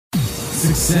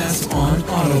Success on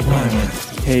Autopilot.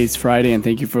 Hey, it's Friday, and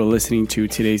thank you for listening to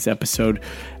today's episode.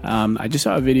 I just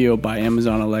saw a video by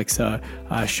Amazon Alexa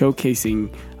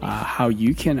showcasing how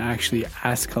you can actually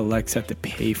ask Alexa to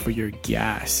pay for your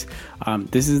gas.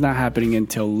 This is not happening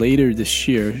until later this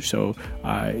year, so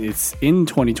it's in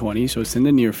 2020, so it's in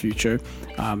the near future.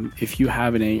 If you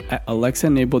have an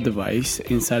Alexa-enabled device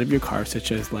inside of your car,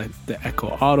 such as like the Echo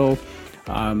Auto,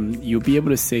 you'll be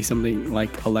able to say something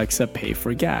like, Alexa, pay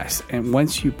for gas. And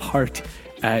once you parked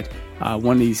at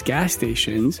one of these gas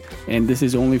stations, and this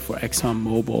is only for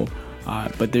ExxonMobil,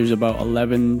 but there's about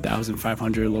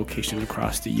 11,500 locations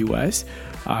across the U.S.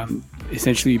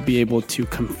 Essentially, be able to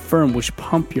confirm which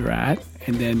pump you're at,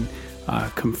 and then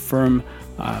confirm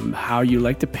how you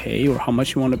like to pay or how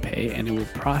much you want to pay, and it will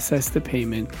process the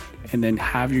payment and then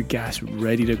have your gas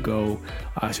ready to go.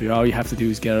 So all you have to do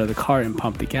is get out of the car and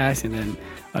pump the gas, and then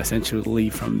essentially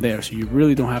leave from there. So you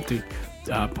really don't have to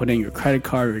put in your credit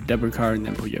card or debit card and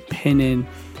then put your PIN in,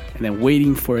 and then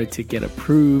waiting for it to get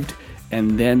approved,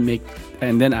 and then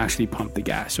actually pump the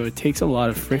gas. So it takes a lot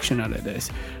of friction out of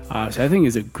this. So I think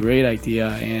it's a great idea,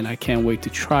 and I can't wait to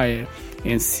try it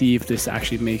and see if this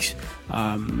actually makes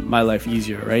my life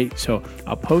easier, right? So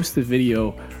I'll post the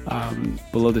video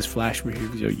below this flash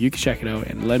review. You can check it out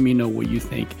and let me know what you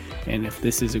think, and if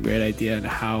this is a great idea and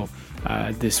how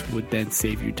this would then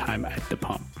save you time at the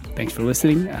pump. Thanks for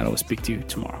listening, and I will speak to you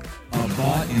tomorrow.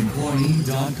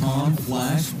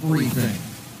 AboutEmployee.com/briefing.